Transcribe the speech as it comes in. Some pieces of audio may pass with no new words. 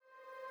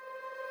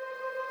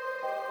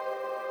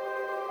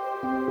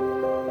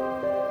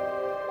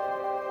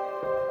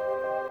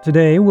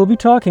Today we'll be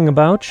talking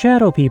about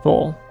shadow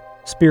people,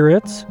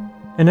 spirits,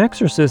 an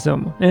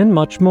exorcism, and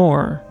much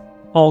more.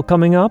 All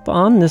coming up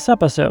on this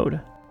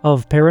episode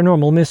of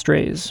Paranormal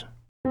Mysteries.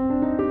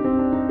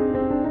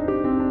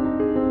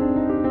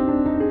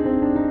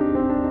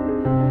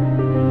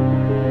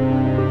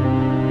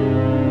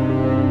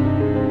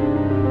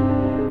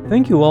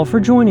 Thank you all for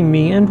joining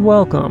me and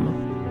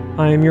welcome.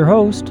 I am your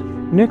host,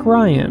 Nick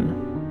Ryan.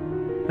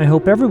 I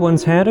hope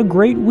everyone's had a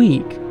great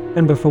week.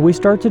 And before we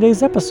start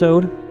today's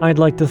episode, I'd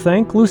like to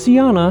thank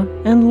Luciana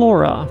and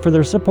Laura for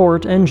their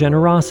support and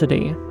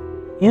generosity.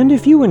 And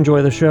if you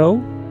enjoy the show,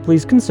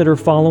 please consider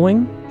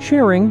following,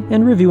 sharing,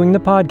 and reviewing the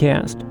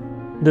podcast.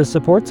 This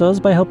supports us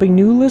by helping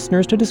new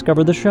listeners to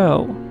discover the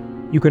show.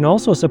 You can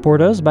also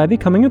support us by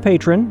becoming a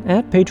patron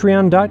at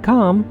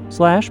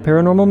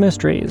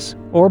patreon.com/paranormalmysteries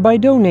or by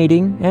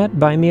donating at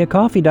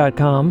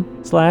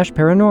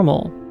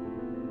buymeacoffee.com/paranormal.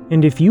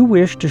 And if you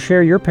wish to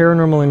share your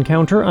paranormal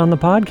encounter on the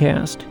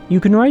podcast, you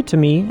can write to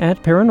me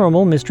at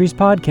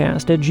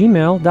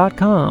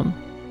paranormalmysteriespodcast@gmail.com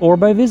or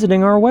by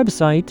visiting our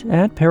website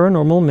at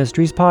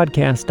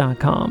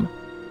paranormalmysteriespodcast.com.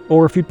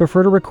 Or if you'd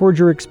prefer to record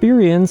your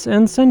experience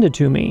and send it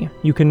to me,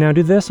 you can now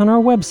do this on our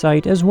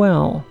website as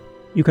well.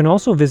 You can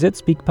also visit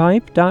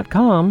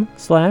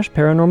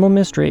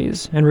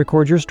speakpipe.com/paranormalmysteries and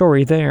record your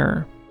story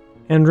there.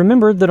 And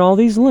remember that all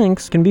these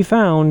links can be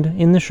found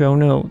in the show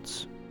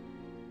notes.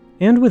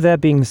 And with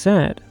that being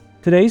said,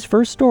 today's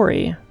first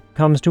story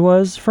comes to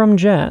us from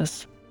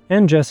Jess,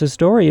 and Jess's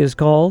story is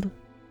called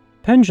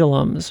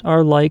Pendulums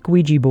Are Like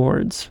Ouija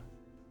Boards.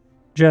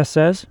 Jess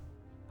says,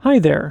 "Hi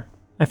there.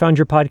 I found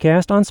your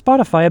podcast on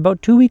Spotify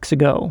about 2 weeks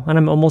ago, and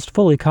I'm almost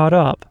fully caught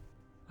up.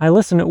 I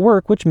listen at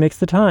work, which makes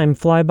the time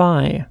fly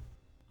by.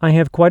 I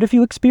have quite a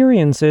few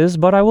experiences,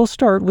 but I will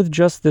start with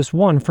just this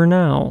one for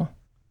now.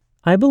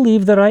 I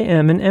believe that I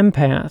am an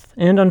empath,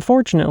 and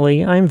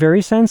unfortunately, I am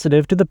very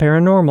sensitive to the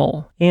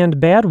paranormal, and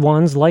bad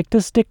ones like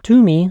to stick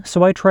to me,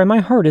 so I try my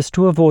hardest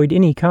to avoid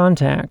any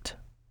contact.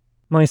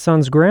 My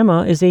son's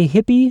grandma is a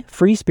hippie,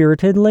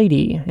 free-spirited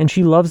lady, and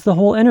she loves the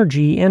whole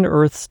energy and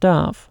earth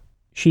stuff.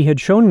 She had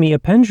shown me a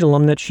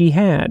pendulum that she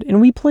had, and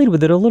we played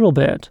with it a little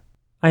bit.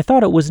 I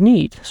thought it was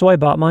neat, so I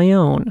bought my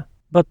own,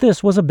 but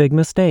this was a big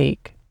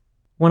mistake.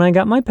 When I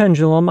got my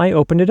pendulum, I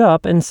opened it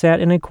up and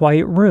sat in a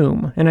quiet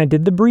room, and I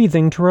did the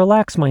breathing to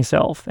relax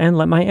myself and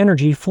let my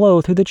energy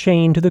flow through the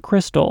chain to the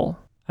crystal.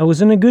 I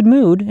was in a good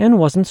mood and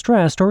wasn't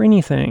stressed or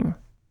anything.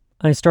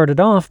 I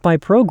started off by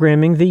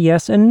programming the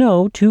yes and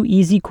no to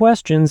easy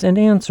questions and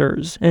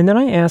answers, and then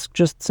I asked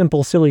just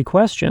simple silly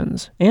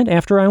questions, and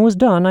after I was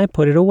done, I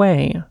put it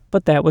away.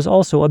 But that was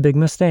also a big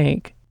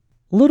mistake.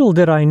 Little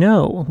did I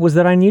know was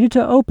that I needed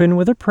to open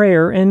with a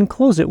prayer and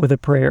close it with a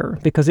prayer,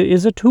 because it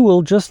is a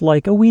tool just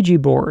like a Ouija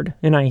board,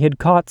 and I had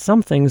caught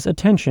something's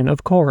attention,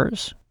 of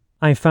course.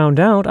 I found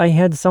out I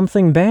had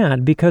something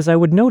bad because I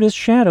would notice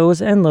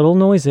shadows and little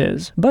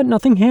noises, but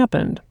nothing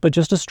happened, but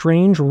just a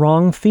strange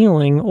wrong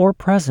feeling or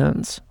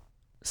presence.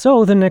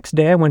 So the next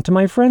day I went to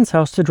my friend's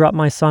house to drop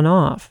my son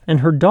off, and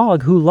her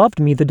dog, who loved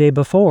me the day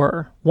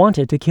before,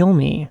 wanted to kill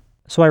me.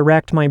 So I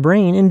racked my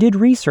brain and did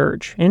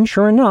research, and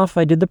sure enough,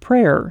 I did the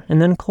prayer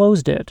and then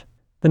closed it.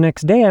 The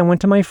next day I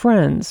went to my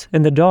friend's,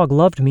 and the dog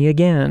loved me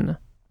again.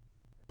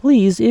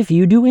 Please, if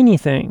you do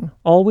anything,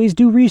 always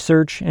do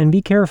research and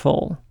be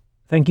careful.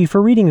 Thank you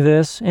for reading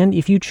this, and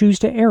if you choose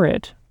to air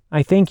it,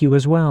 I thank you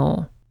as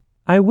well.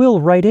 I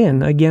will write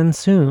in again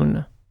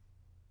soon.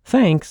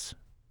 Thanks,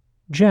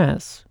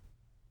 Jess."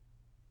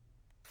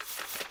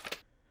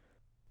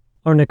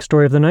 Our next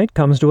story of the night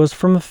comes to us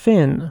from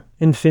Finn,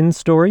 and Finn's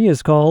story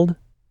is called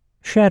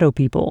Shadow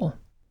People.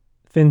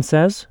 Finn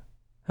says,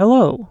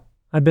 "Hello.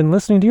 I've been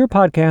listening to your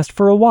podcast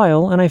for a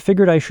while, and I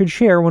figured I should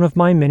share one of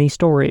my many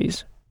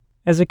stories.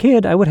 As a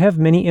kid, I would have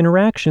many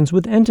interactions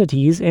with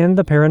entities and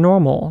the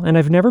paranormal, and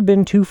I've never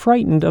been too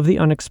frightened of the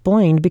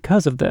unexplained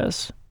because of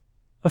this.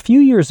 A few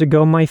years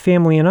ago, my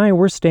family and I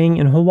were staying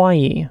in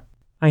Hawaii.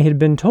 I had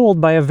been told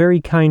by a very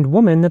kind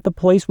woman that the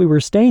place we were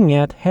staying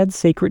at had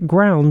sacred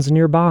grounds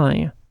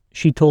nearby.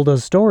 She told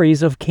us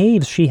stories of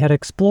caves she had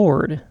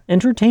explored,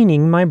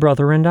 entertaining my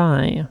brother and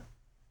I.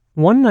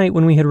 One night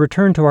when we had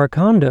returned to our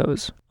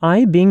condos,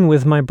 I being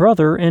with my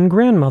brother and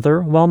grandmother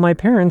while my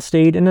parents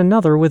stayed in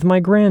another with my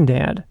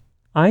granddad.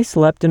 I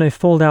slept in a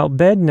fold-out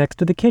bed next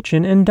to the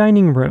kitchen and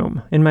dining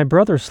room, and my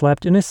brother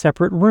slept in a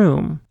separate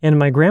room, and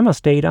my grandma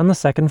stayed on the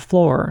second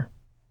floor.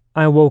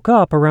 I woke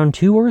up around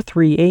 2 or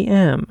 3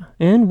 a.m.,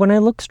 and when I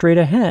looked straight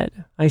ahead,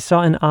 I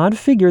saw an odd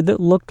figure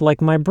that looked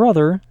like my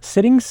brother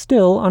sitting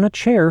still on a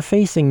chair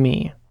facing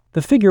me.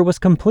 The figure was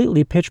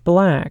completely pitch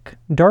black,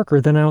 darker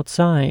than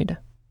outside.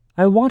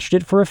 I watched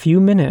it for a few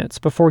minutes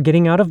before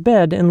getting out of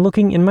bed and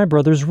looking in my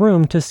brother's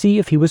room to see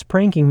if he was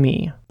pranking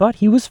me, but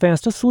he was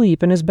fast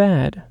asleep in his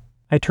bed.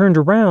 I turned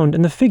around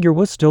and the figure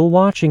was still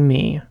watching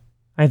me.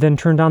 I then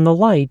turned on the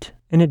light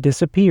and it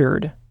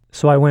disappeared,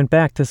 so I went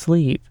back to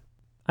sleep.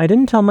 I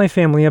didn't tell my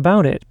family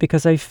about it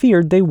because I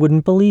feared they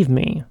wouldn't believe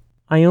me.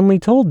 I only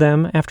told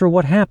them after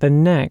what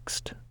happened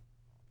next.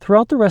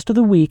 Throughout the rest of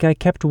the week, I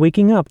kept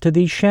waking up to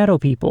these shadow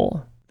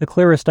people. The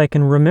clearest I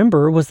can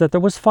remember was that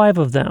there was 5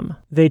 of them.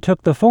 They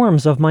took the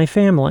forms of my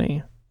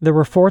family. There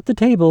were 4 at the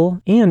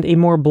table and a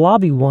more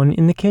blobby one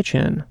in the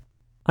kitchen.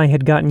 I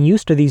had gotten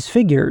used to these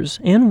figures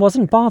and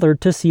wasn't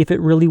bothered to see if it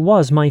really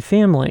was my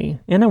family,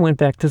 and I went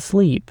back to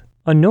sleep,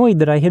 annoyed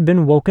that I had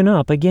been woken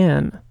up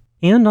again.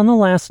 And on the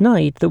last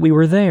night that we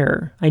were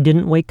there, I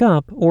didn't wake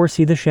up or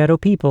see the shadow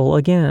people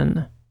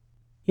again.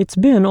 It's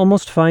been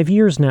almost 5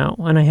 years now,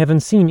 and I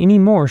haven't seen any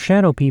more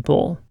shadow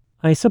people.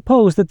 I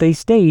suppose that they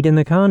stayed in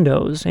the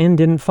condos and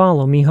didn't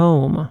follow me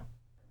home.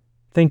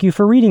 Thank you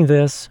for reading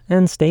this,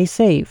 and stay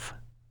safe.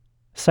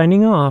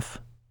 Signing off,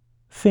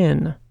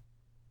 Finn.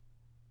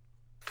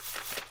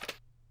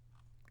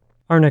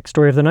 Our next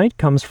story of the night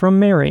comes from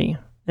Mary,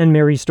 and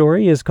Mary's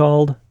story is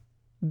called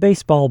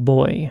Baseball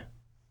Boy.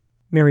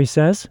 Mary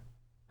says,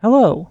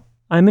 "Hello,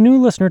 I'm a new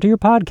listener to your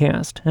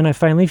podcast, and I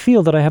finally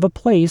feel that I have a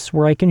place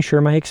where I can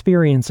share my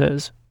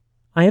experiences.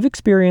 I have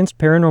experienced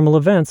paranormal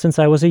events since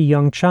I was a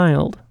young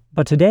child,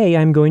 but today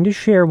I'm going to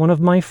share one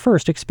of my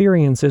first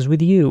experiences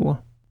with you.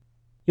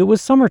 It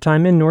was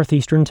summertime in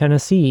northeastern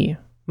Tennessee.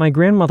 My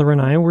grandmother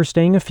and I were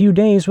staying a few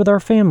days with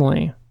our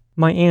family.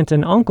 My aunt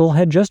and uncle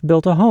had just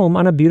built a home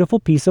on a beautiful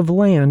piece of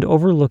land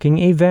overlooking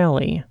a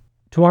valley.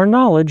 To our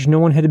knowledge, no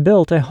one had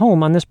built a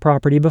home on this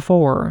property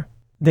before.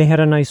 They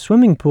had a nice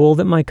swimming pool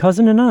that my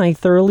cousin and I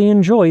thoroughly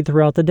enjoyed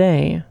throughout the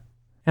day.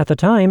 At the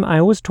time,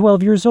 I was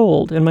 12 years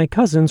old and my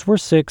cousins were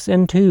 6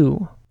 and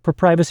 2. For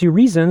privacy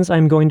reasons,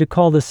 I'm going to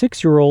call the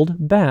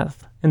 6-year-old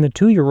Beth and the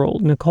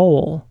 2-year-old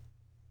Nicole.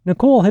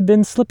 Nicole had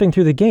been slipping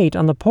through the gate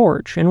on the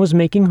porch and was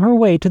making her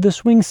way to the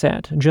swing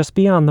set just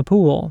beyond the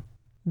pool.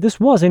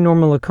 This was a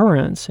normal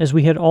occurrence, as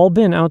we had all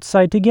been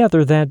outside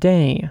together that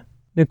day.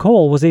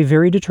 Nicole was a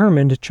very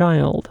determined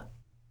child.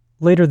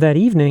 Later that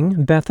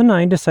evening, Beth and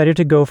I decided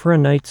to go for a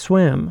night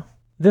swim.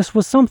 This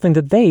was something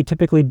that they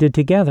typically did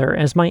together,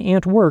 as my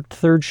aunt worked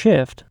 3rd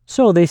shift,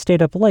 so they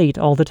stayed up late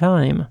all the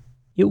time.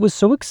 It was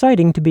so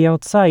exciting to be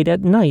outside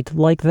at night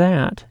like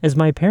that, as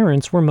my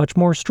parents were much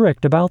more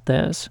strict about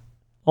this.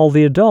 All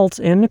the adults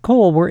and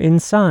Nicole were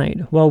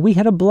inside, while we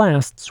had a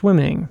blast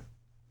swimming.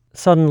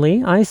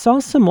 Suddenly, I saw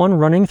someone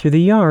running through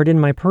the yard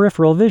in my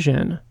peripheral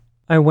vision.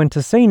 I went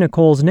to say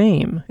Nicole's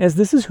name, as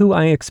this is who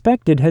I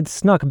expected had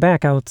snuck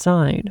back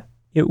outside.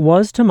 It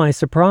was to my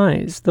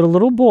surprise that a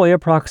little boy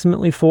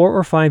approximately 4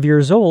 or 5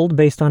 years old,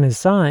 based on his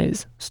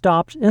size,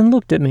 stopped and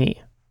looked at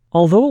me.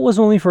 Although it was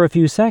only for a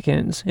few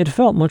seconds, it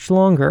felt much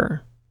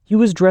longer. He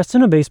was dressed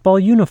in a baseball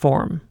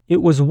uniform.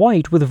 It was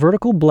white with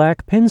vertical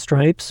black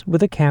pinstripes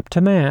with a cap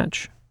to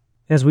match.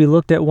 As we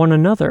looked at one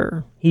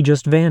another, he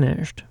just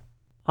vanished.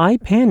 I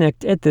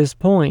panicked at this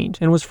point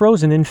and was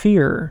frozen in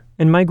fear,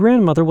 and my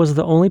grandmother was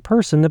the only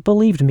person that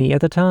believed me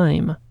at the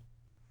time.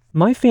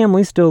 My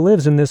family still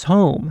lives in this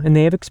home, and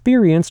they have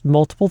experienced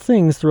multiple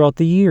things throughout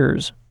the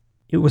years.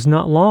 It was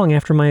not long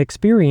after my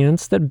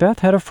experience that Beth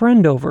had a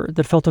friend over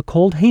that felt a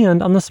cold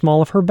hand on the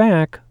small of her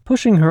back,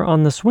 pushing her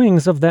on the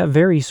swings of that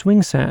very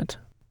swing set.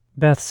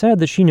 Beth said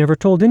that she never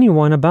told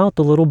anyone about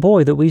the little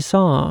boy that we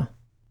saw.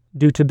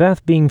 Due to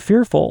Beth being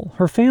fearful,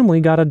 her family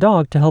got a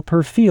dog to help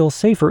her feel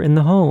safer in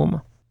the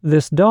home.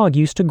 This dog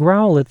used to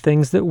growl at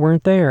things that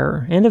weren't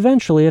there, and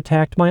eventually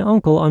attacked my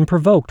uncle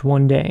unprovoked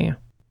one day.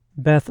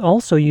 Beth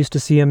also used to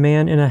see a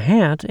man in a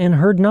hat and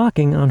heard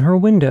knocking on her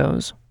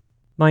windows.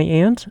 My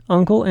aunt,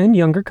 uncle, and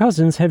younger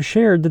cousins have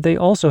shared that they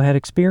also had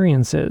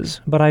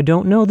experiences, but I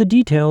don't know the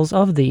details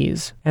of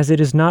these, as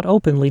it is not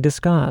openly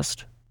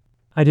discussed.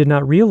 I did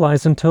not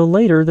realize until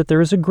later that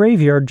there is a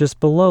graveyard just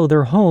below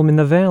their home in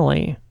the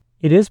valley.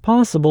 It is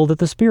possible that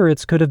the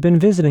spirits could have been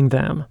visiting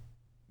them.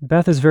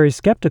 Beth is very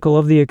skeptical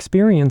of the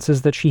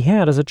experiences that she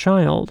had as a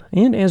child,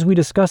 and as we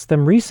discussed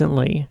them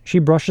recently, she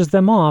brushes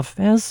them off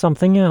as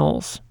something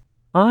else.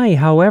 I,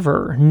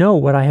 however, know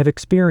what I have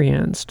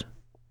experienced.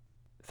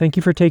 Thank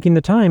you for taking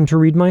the time to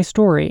read my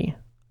story,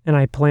 and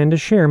I plan to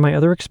share my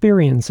other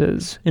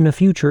experiences in a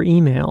future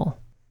email.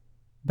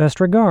 Best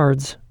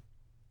regards,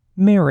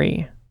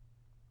 Mary.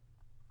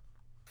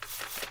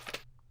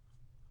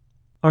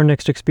 Our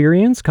next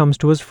experience comes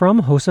to us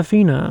from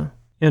Josefina,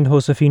 and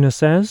Josefina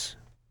says,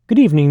 "Good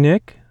evening,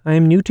 Nick. I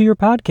am new to your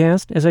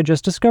podcast as I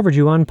just discovered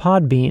you on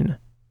Podbean.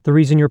 The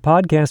reason your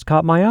podcast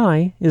caught my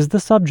eye is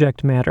the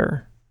subject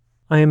matter.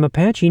 I am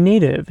Apache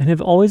native and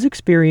have always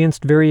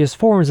experienced various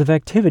forms of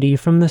activity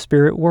from the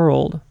spirit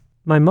world.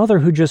 My mother,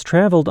 who just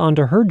traveled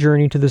onto her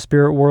journey to the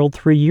spirit world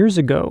 3 years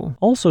ago,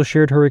 also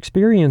shared her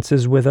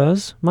experiences with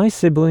us, my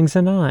siblings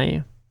and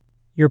I.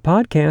 Your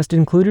podcast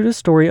included a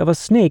story of a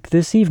snake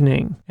this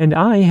evening, and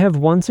I have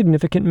one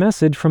significant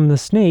message from the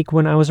snake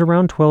when I was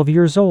around 12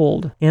 years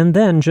old, and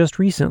then just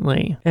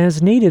recently,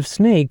 as native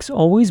snakes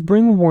always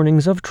bring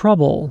warnings of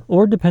trouble,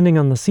 or depending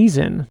on the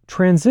season,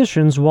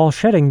 transitions while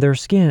shedding their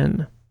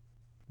skin.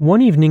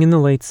 One evening in the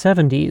late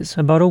 70s,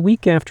 about a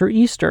week after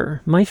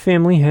Easter, my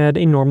family had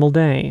a normal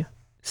day.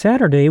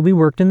 Saturday we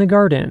worked in the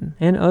garden,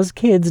 and us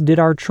kids did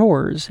our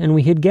chores, and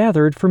we had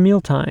gathered for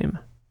mealtime.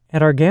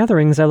 At our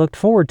gatherings I looked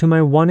forward to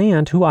my one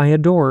aunt who I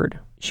adored.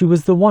 She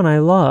was the one I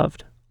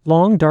loved.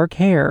 Long dark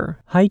hair,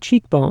 high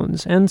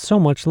cheekbones, and so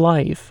much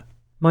life.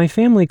 My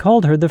family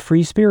called her the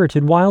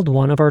free-spirited wild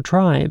one of our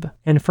tribe,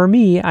 and for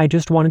me, I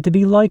just wanted to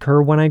be like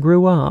her when I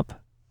grew up.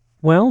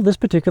 Well, this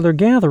particular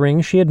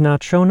gathering, she had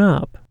not shown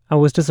up. I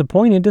was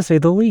disappointed to say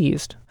the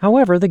least.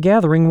 However, the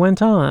gathering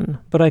went on,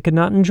 but I could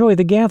not enjoy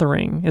the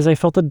gathering as I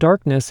felt a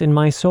darkness in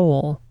my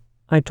soul.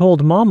 I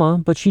told Mama,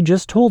 but she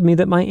just told me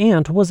that my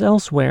aunt was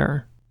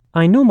elsewhere.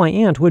 I know my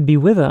aunt would be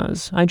with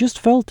us, I just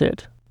felt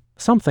it.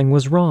 Something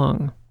was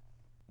wrong.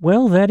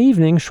 Well, that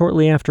evening,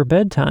 shortly after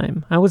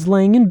bedtime, I was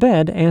laying in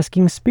bed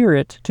asking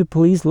Spirit to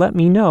please let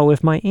me know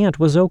if my aunt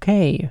was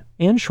okay,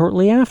 and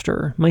shortly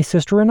after, my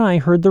sister and I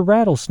heard the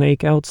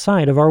rattlesnake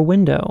outside of our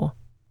window.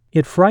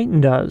 It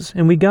frightened us,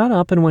 and we got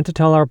up and went to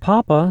tell our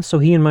papa so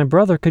he and my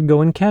brother could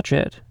go and catch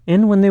it,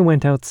 and when they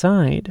went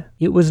outside,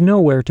 it was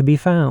nowhere to be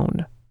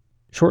found.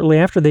 Shortly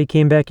after they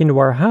came back into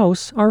our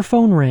house, our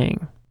phone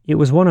rang. It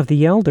was one of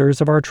the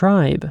elders of our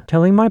tribe,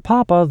 telling my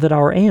papa that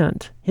our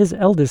aunt, his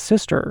eldest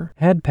sister,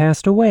 had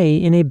passed away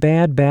in a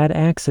bad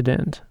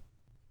accident.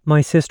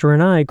 My sister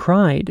and I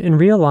cried and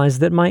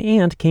realized that my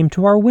aunt came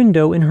to our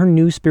window in her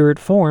new spirit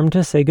form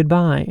to say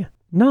goodbye,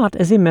 not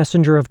as a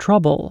messenger of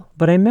trouble,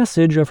 but a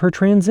message of her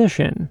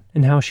transition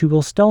and how she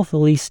will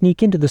stealthily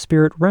sneak into the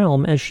spirit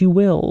realm as she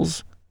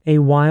wills, a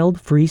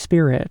wild, free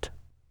spirit.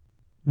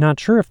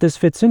 Not sure if this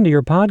fits into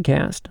your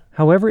podcast,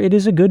 however it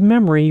is a good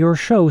memory your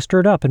show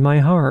stirred up in my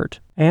heart,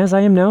 as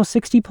I am now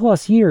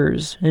 60+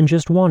 years and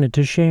just wanted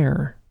to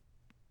share.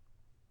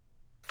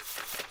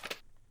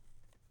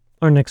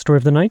 Our next story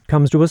of the night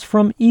comes to us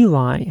from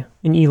Eli,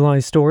 and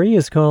Eli's story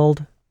is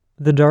called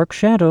The Dark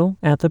Shadow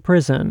at the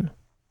Prison.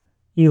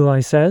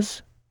 Eli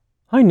says,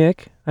 "Hi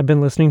Nick, I've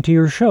been listening to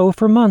your show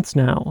for months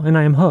now, and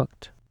I am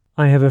hooked.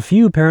 I have a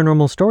few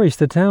paranormal stories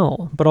to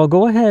tell, but I'll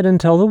go ahead and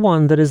tell the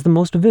one that is the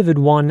most vivid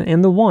one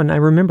and the one I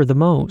remember the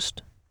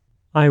most.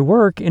 I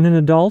work in an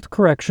adult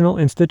correctional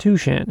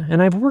institution,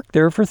 and I've worked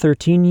there for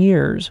 13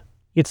 years.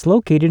 It's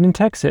located in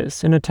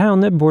Texas, in a town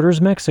that borders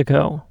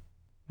Mexico.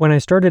 When I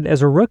started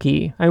as a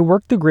rookie, I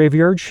worked the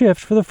graveyard shift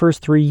for the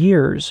first 3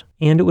 years,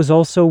 and it was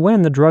also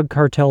when the drug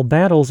cartel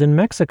battles in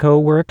Mexico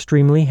were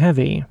extremely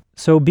heavy.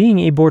 So being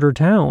a border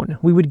town,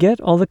 we would get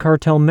all the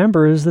cartel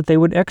members that they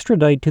would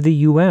extradite to the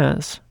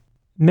U.S.,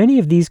 Many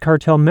of these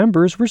cartel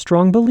members were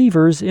strong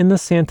believers in the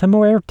Santa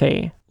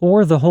Muerte,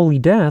 or the Holy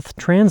Death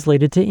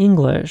translated to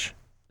English.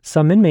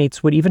 Some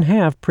inmates would even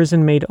have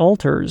prison-made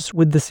altars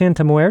with the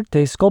Santa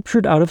Muerte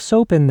sculptured out of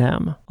soap in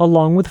them,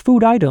 along with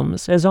food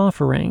items as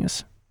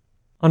offerings.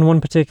 On one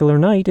particular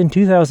night in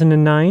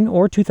 2009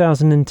 or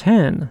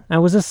 2010, I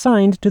was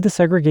assigned to the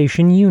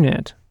segregation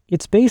unit.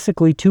 It's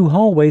basically 2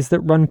 hallways that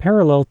run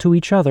parallel to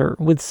each other,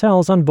 with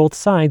cells on both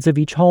sides of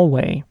each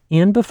hallway,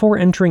 and before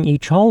entering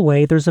each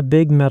hallway there's a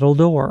big metal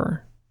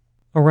door.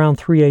 Around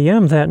 3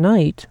 a.m. that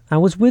night, I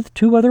was with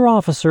 2 other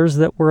officers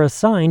that were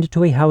assigned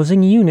to a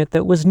housing unit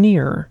that was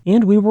near,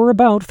 and we were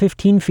about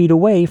 15 feet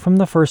away from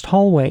the first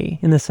hallway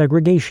in the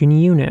segregation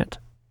unit.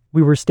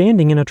 We were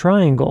standing in a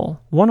triangle.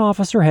 One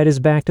officer had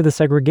his back to the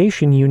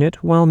segregation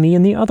unit, while me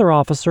and the other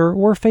officer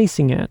were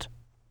facing it.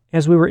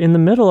 As we were in the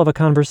middle of a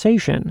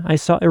conversation, I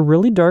saw a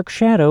really dark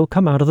shadow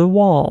come out of the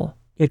wall.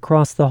 It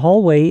crossed the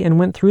hallway and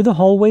went through the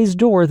hallway's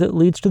door that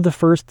leads to the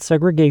first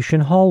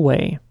segregation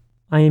hallway.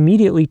 I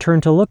immediately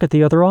turned to look at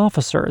the other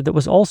officer that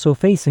was also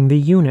facing the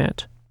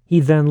unit. He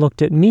then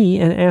looked at me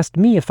and asked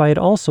me if I had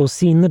also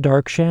seen the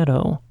dark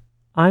shadow.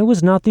 I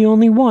was not the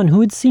only one who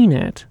had seen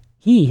it.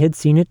 He had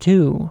seen it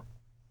too.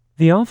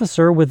 The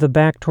officer with the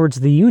back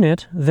towards the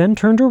unit then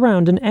turned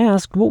around and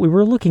asked what we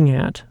were looking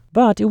at,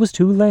 but it was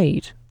too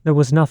late. There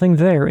was nothing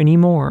there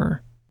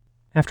anymore.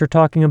 After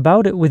talking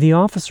about it with the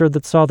officer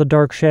that saw the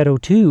dark shadow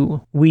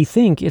too, we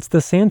think it's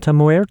the Santa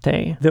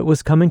Muerte that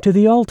was coming to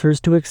the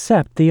altars to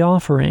accept the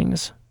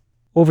offerings.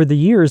 Over the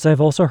years, I've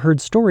also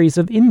heard stories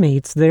of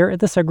inmates there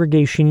at the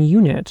segregation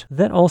unit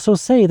that also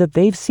say that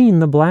they've seen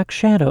the black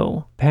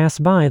shadow pass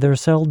by their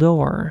cell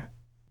door.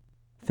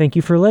 Thank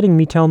you for letting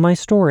me tell my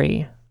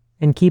story,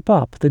 and keep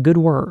up the good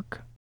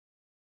work."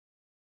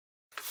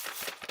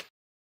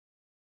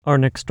 Our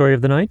next story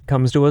of the night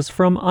comes to us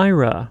from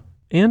Ira,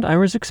 and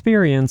Ira's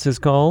experience is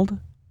called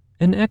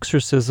An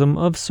Exorcism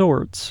of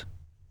Sorts.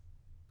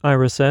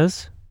 Ira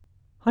says,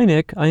 "Hi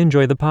Nick, I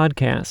enjoy the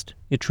podcast.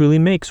 It truly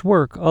makes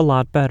work a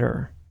lot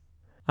better.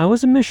 I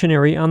was a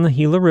missionary on the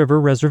Gila River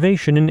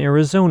Reservation in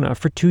Arizona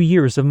for 2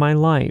 years of my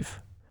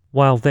life.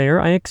 While there,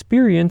 I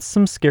experienced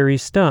some scary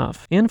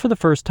stuff, and for the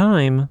first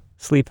time,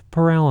 sleep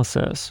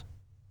paralysis.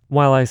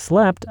 While I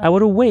slept, I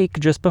would awake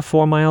just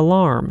before my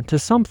alarm to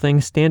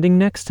something standing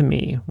next to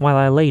me while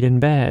I laid in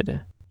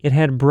bed. It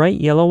had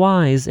bright yellow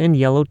eyes and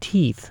yellow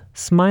teeth,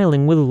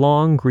 smiling with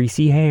long,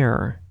 greasy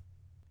hair.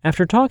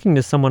 After talking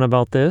to someone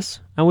about this,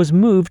 I was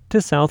moved to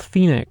South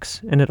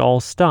Phoenix, and it all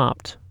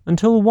stopped,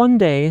 until one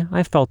day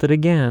I felt it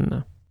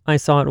again. I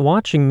saw it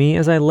watching me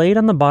as I laid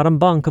on the bottom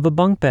bunk of a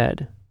bunk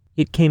bed.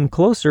 It came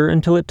closer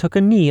until it took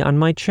a knee on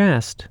my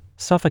chest,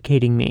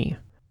 suffocating me.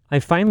 I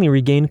finally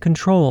regained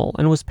control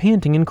and was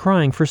panting and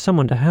crying for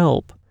someone to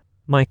help.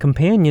 My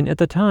companion at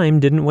the time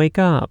didn't wake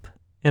up.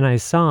 and I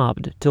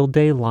sobbed till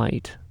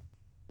daylight.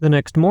 The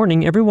next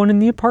morning, everyone in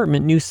the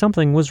apartment knew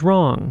something was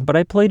wrong, but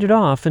I played it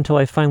off until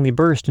I finally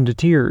burst into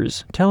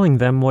tears, telling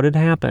them what had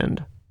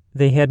happened.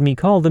 They had me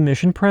call the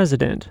mission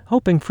president,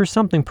 hoping for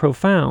something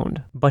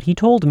profound, but he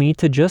told me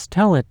to just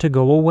tell it to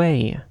go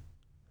away.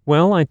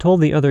 Well, I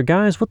told the other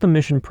guys what the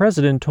mission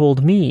president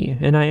told me,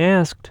 and I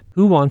asked,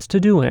 "Who wants to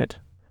do it?"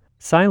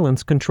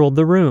 Silence controlled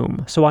the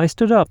room, so I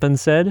stood up and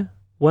said,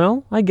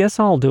 "Well, I guess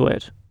I'll do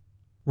it."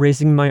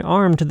 Raising my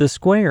arm to the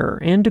square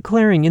and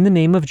declaring in the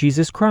name of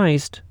Jesus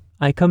Christ,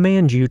 "I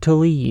command you to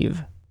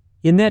leave."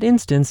 In that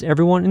instance,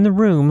 everyone in the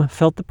room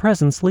felt the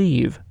presence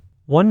leave.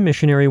 One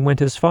missionary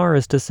went as far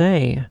as to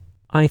say,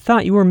 "I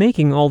thought you were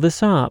making all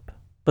this up,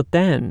 but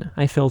then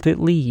I felt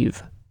it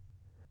leave."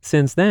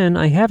 Since then,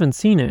 I haven't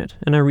seen it,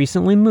 and I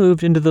recently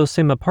moved into those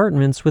same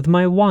apartments with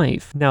my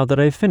wife now that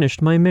I've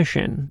finished my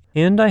mission,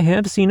 and I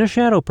have seen a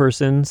shadow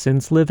person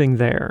since living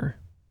there.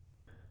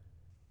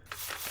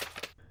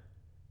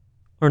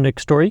 Our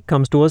next story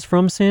comes to us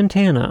from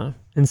Santana,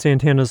 and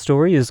Santana's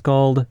story is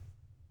called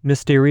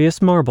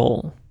Mysterious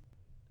Marble.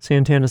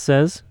 Santana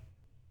says,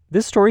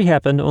 "This story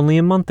happened only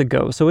a month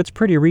ago, so it's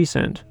pretty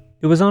recent.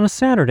 It was on a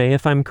Saturday,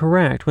 if I'm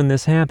correct, when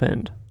this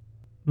happened.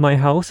 My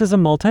house is a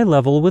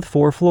multi-level with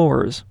 4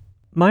 floors.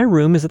 My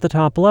room is at the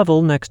top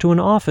level next to an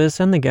office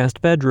and the guest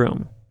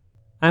bedroom.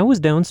 I was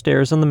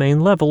downstairs on the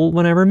main level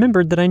when I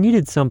remembered that I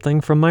needed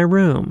something from my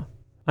room.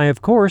 I,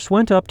 of course,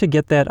 went up to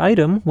get that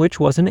item, which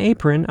was an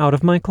apron, out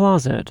of my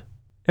closet.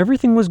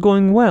 Everything was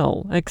going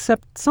well,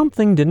 except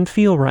something didn't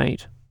feel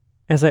right.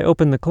 As I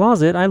opened the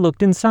closet, I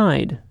looked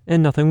inside,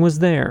 and nothing was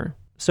there.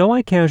 So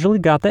I casually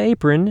got the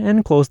apron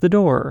and closed the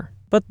door.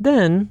 But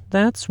then,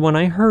 that's when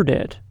I heard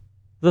it.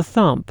 The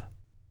thump.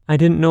 I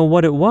didn't know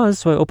what it was,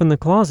 so I opened the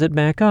closet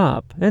back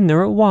up, and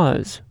there it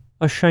was.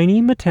 A shiny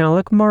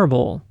metallic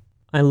marble.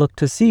 I looked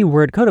to see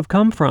where it could have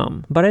come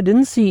from, but I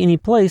didn't see any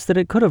place that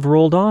it could have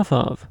rolled off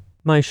of.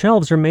 My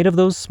shelves are made of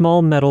those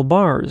small metal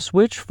bars,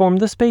 which form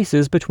the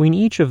spaces between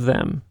each of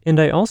them, and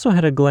I also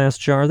had a glass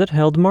jar that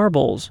held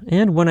marbles,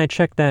 and when I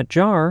checked that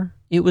jar,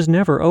 it was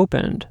never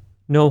opened.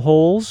 No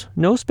holes,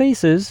 no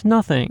spaces,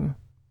 nothing.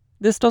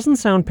 This doesn't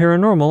sound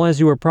paranormal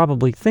as you are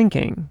probably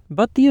thinking,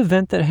 but the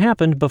event that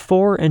happened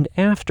before and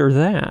after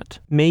that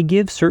may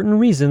give certain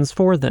reasons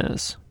for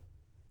this.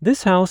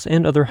 This house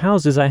and other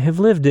houses I have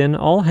lived in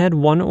all had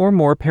one or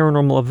more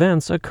paranormal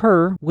events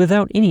occur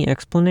without any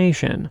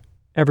explanation.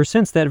 Ever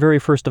since that very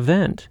first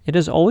event, it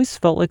has always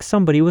felt like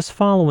somebody was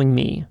following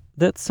me,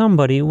 that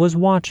somebody was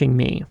watching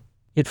me.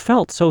 It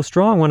felt so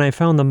strong when I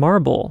found the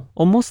marble,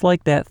 almost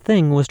like that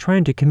thing was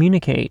trying to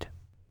communicate.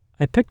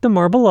 I picked the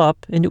marble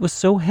up, and it was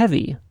so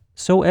heavy,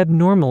 so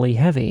abnormally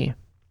heavy.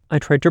 I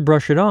tried to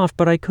brush it off,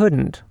 but I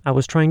couldn't. I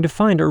was trying to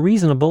find a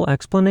reasonable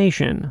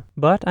explanation,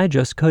 but I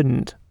just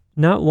couldn't.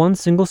 Not one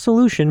single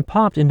solution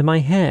popped into my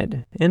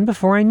head, and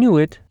before I knew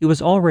it, it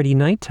was already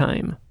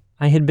nighttime.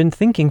 I had been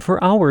thinking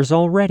for hours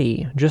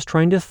already, just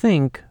trying to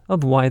think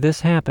of why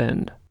this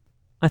happened.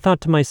 I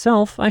thought to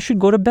myself I should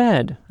go to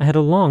bed. I had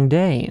a long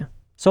day.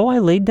 So I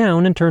laid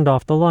down and turned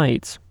off the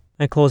lights.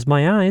 I closed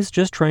my eyes,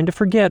 just trying to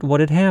forget what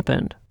had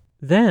happened.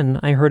 Then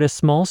I heard a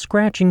small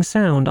scratching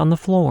sound on the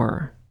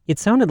floor. It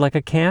sounded like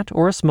a cat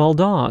or a small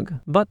dog,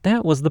 but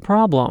that was the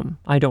problem.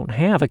 I don't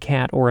have a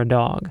cat or a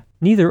dog.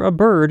 Neither a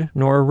bird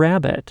nor a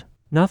rabbit.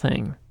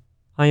 Nothing.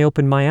 I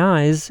opened my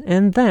eyes,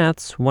 and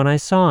that's when I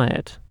saw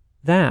it.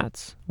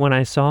 That's when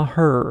I saw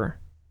her.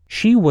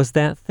 She was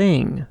that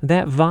thing,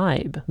 that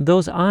vibe,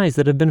 those eyes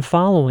that have been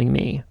following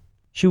me.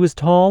 She was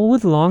tall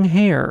with long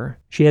hair.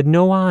 She had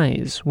no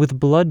eyes, with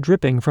blood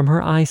dripping from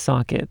her eye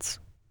sockets.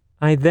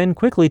 I then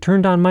quickly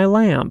turned on my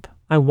lamp.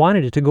 I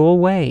wanted it to go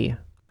away.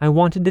 I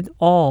wanted it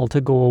all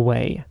to go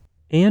away.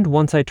 And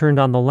once I turned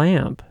on the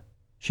lamp,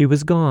 she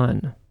was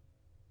gone.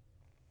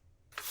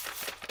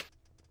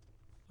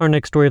 Our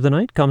next story of the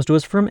night comes to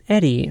us from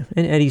Eddie,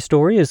 and Eddie's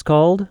story is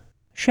called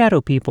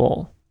Shadow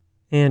People.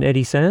 And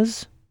Eddie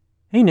says,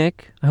 "Hey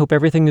Nick, I hope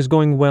everything is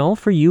going well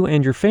for you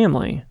and your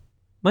family.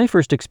 My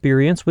first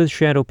experience with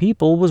shadow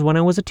people was when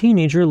I was a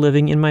teenager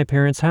living in my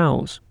parents'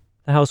 house.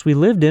 The house we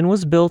lived in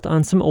was built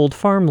on some old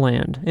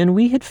farmland, and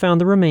we had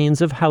found the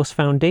remains of house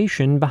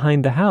foundation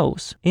behind the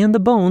house and the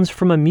bones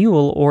from a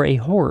mule or a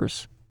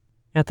horse.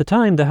 At the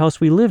time, the house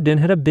we lived in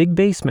had a big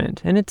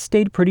basement, and it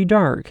stayed pretty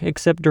dark,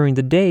 except during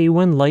the day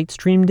when light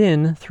streamed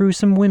in through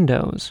some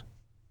windows.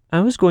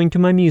 I was going to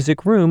my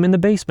music room in the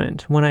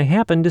basement when I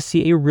happened to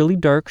see a really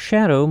dark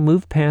shadow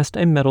move past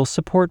a metal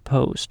support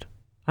post.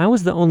 I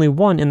was the only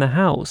one in the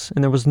house,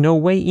 and there was no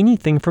way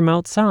anything from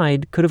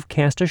outside could have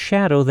cast a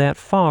shadow that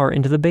far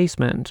into the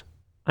basement.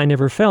 I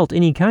never felt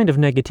any kind of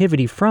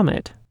negativity from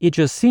it. It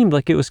just seemed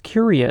like it was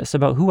curious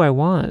about who I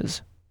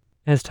was.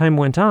 As time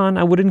went on,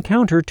 I would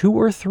encounter 2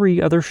 or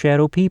 3 other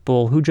shadow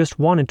people who just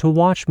wanted to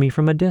watch me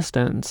from a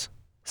distance.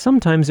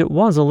 Sometimes it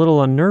was a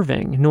little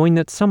unnerving, knowing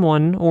that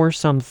someone or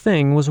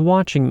something was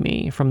watching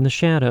me from the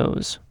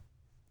shadows.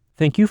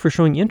 Thank you for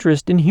showing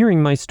interest in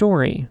hearing my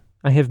story.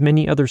 I have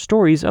many other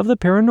stories of the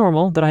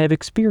paranormal that I have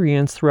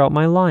experienced throughout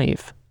my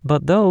life,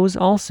 but those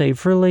I'll save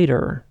for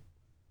later."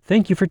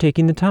 Thank you for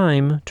taking the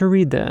time to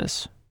read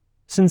this.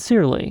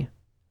 Sincerely,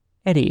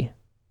 Eddie.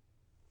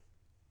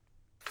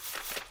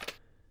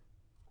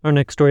 Our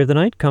next story of the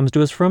night comes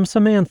to us from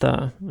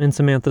Samantha, and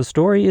Samantha's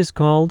story is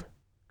called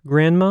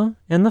Grandma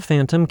and the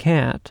Phantom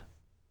Cat.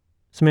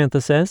 Samantha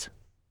says,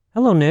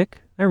 "Hello,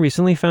 Nick. I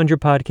recently found your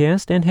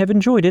podcast and have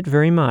enjoyed it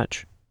very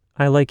much.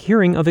 I like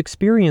hearing of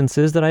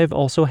experiences that I have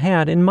also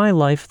had in my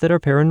life that are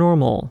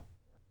paranormal.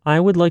 I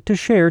would like to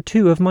share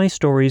 2 of my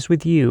stories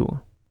with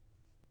you.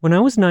 When I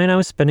was 9, I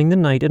was spending the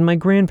night at my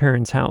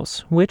grandparents'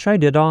 house, which I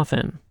did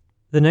often.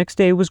 The next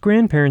day was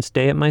Grandparents'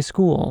 Day at my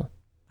school.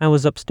 I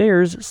was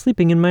upstairs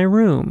sleeping in my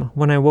room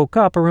when I woke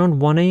up around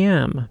 1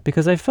 a.m.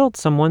 because I felt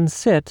someone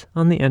sit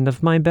on the end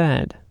of my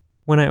bed.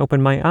 When I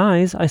opened my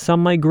eyes, I saw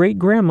my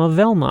great-grandma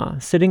Velma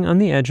sitting on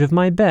the edge of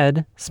my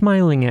bed,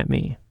 smiling at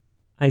me.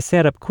 I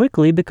sat up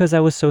quickly because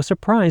I was so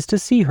surprised to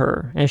see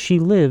her, as she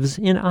lives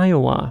in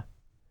Iowa.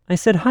 I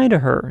said hi to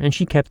her, and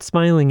she kept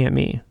smiling at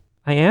me.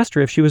 I asked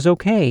her if she was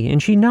okay,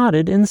 and she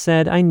nodded and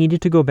said I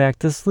needed to go back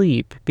to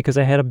sleep because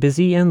I had a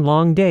busy and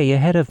long day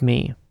ahead of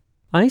me.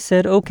 I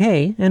said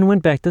okay and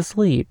went back to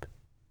sleep.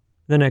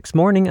 The next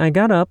morning, I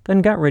got up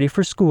and got ready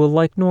for school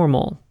like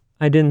normal.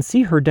 I didn't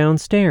see her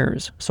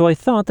downstairs, so I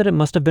thought that it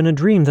must have been a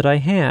dream that I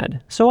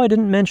had, so I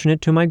didn't mention it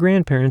to my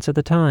grandparents at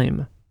the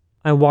time.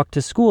 I walked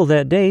to school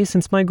that day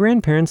since my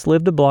grandparents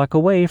lived a block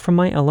away from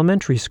my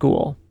elementary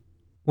school.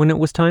 When it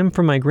was time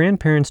for my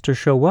grandparents to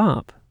show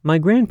up, my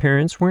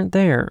grandparents weren't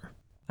there.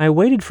 I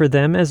waited for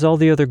them as all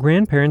the other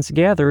grandparents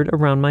gathered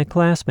around my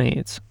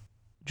classmates.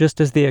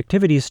 Just as the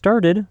activities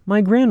started,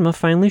 my grandma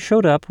finally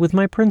showed up with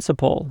my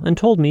principal and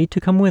told me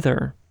to come with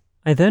her.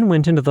 I then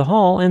went into the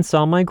hall and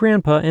saw my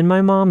grandpa and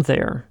my mom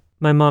there.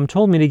 My mom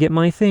told me to get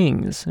my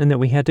things and that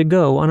we had to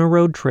go on a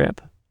road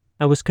trip.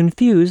 I was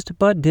confused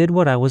but did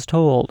what I was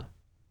told.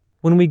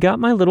 When we got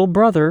my little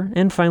brother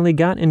and finally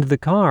got into the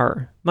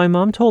car, my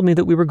mom told me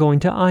that we were going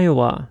to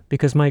Iowa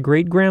because my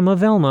great-grandma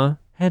Velma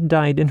had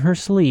died in her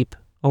sleep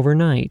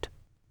overnight.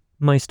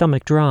 My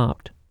stomach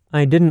dropped.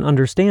 I didn't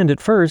understand at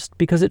first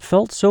because it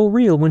felt so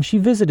real when she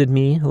visited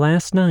me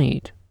last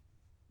night.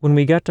 When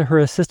we got to her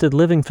assisted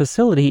living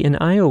facility in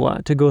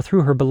Iowa to go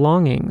through her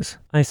belongings,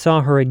 I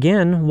saw her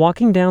again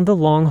walking down the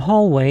long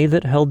hallway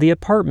that held the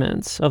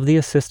apartments of the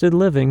assisted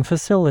living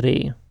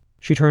facility.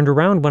 She turned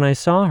around when I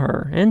saw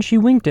her, and she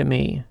winked at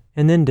me,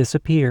 and then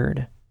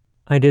disappeared.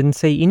 I didn't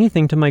say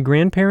anything to my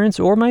grandparents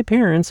or my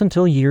parents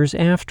until years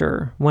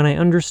after, when I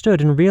understood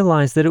and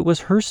realized that it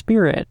was her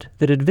spirit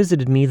that had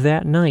visited me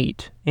that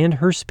night, and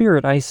her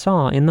spirit I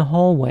saw in the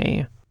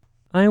hallway.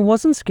 I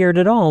wasn't scared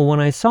at all when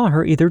I saw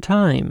her either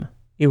time.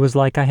 It was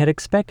like I had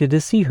expected to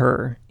see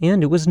her,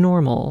 and it was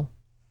normal.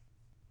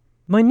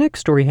 My next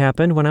story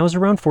happened when I was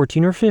around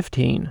 14 or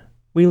 15.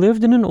 We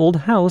lived in an old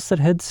house that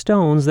had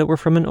stones that were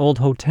from an old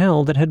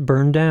hotel that had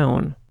burned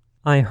down.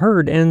 I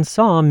heard and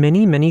saw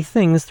many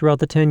things throughout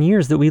the 10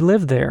 years that we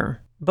lived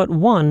there, but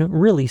one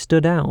really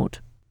stood out.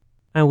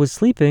 I was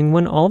sleeping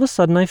when all of a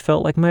sudden I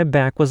felt like my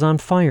back was on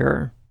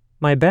fire.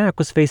 My back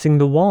was facing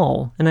the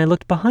wall, and I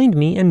looked behind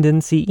me and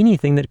didn't see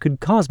anything that could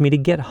cause me to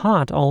get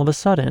hot all of a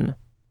sudden.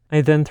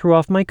 I then threw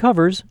off my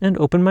covers and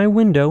opened my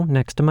window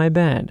next to my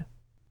bed.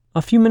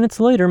 A few minutes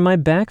later, my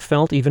back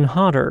felt even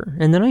hotter,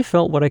 and then I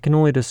felt what I can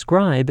only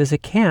describe as a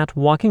cat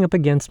walking up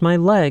against my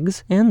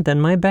legs and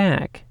then my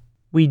back.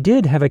 We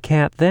did have a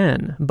cat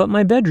then, but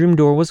my bedroom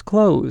door was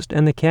closed,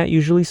 and the cat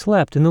usually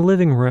slept in the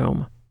living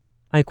room.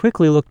 I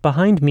quickly looked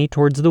behind me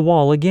towards the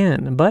wall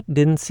again, but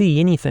didn't see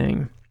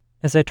anything.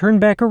 As I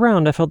turned back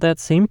around, I felt that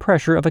same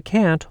pressure of a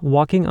cat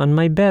walking on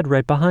my bed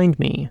right behind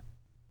me.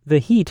 The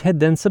heat had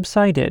then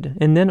subsided,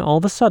 and then all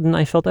of a sudden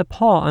I felt a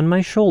paw on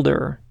my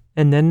shoulder,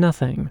 and then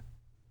nothing.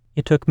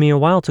 It took me a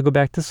while to go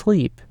back to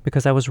sleep,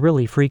 because I was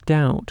really freaked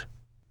out.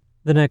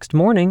 The next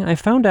morning, I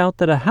found out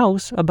that a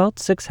house about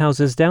 6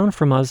 houses down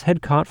from us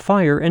had caught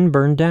fire and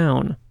burned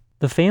down.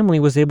 The family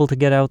was able to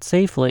get out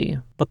safely,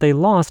 but they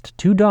lost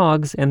 2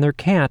 dogs and their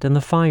cat in the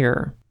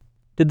fire.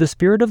 Did the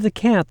spirit of the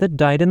cat that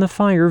died in the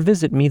fire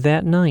visit me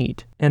that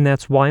night, and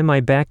that's why my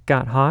back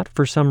got hot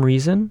for some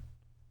reason?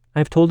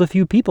 I've told a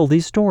few people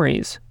these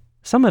stories.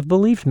 Some have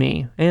believed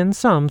me, and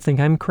some think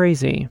I'm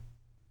crazy.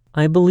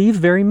 I believe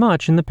very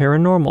much in the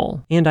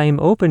paranormal, and I am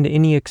open to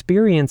any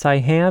experience I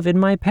have in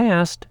my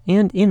past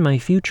and in my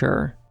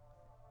future.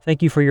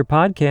 Thank you for your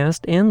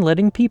podcast and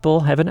letting people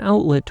have an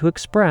outlet to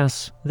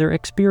express their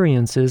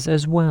experiences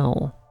as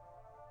well.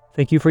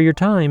 Thank you for your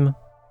time,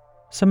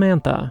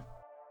 Samantha.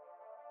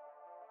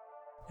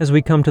 As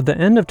we come to the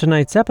end of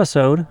tonight's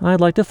episode,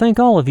 I'd like to thank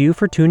all of you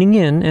for tuning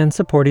in and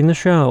supporting the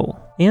show.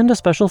 And a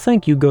special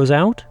thank you goes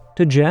out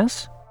to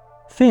Jess,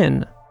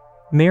 Finn,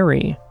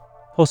 Mary,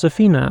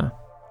 Josefina,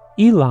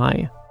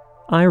 Eli,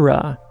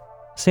 Ira,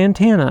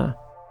 Santana,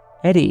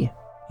 Eddie,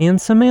 and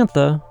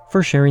Samantha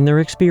for sharing their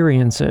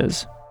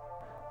experiences.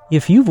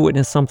 If you've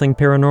witnessed something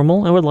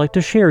paranormal and would like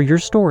to share your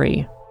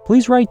story,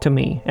 please write to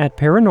me at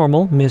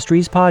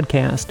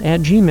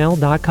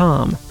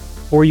paranormalmysteriespodcast@gmail.com,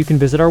 or you can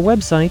visit our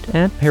website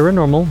at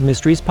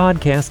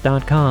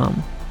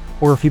paranormalmysteriespodcast.com.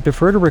 Or if you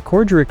prefer to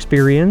record your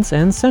experience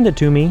and send it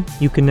to me,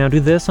 you can now do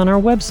this on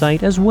our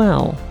website as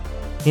well.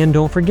 And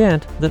don't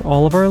forget that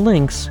all of our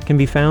links can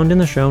be found in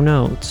the show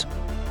notes.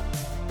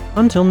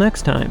 Until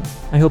next time,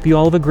 I hope you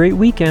all have a great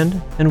weekend,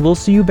 and we'll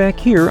see you back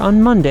here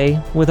on Monday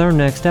with our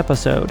next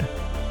episode.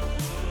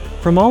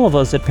 From all of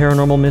us at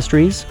Paranormal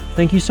Mysteries,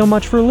 thank you so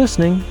much for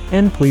listening,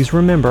 and please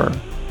remember,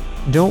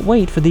 don't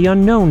wait for the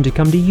unknown to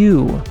come to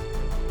you.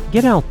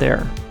 Get out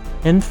there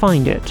and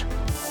find it.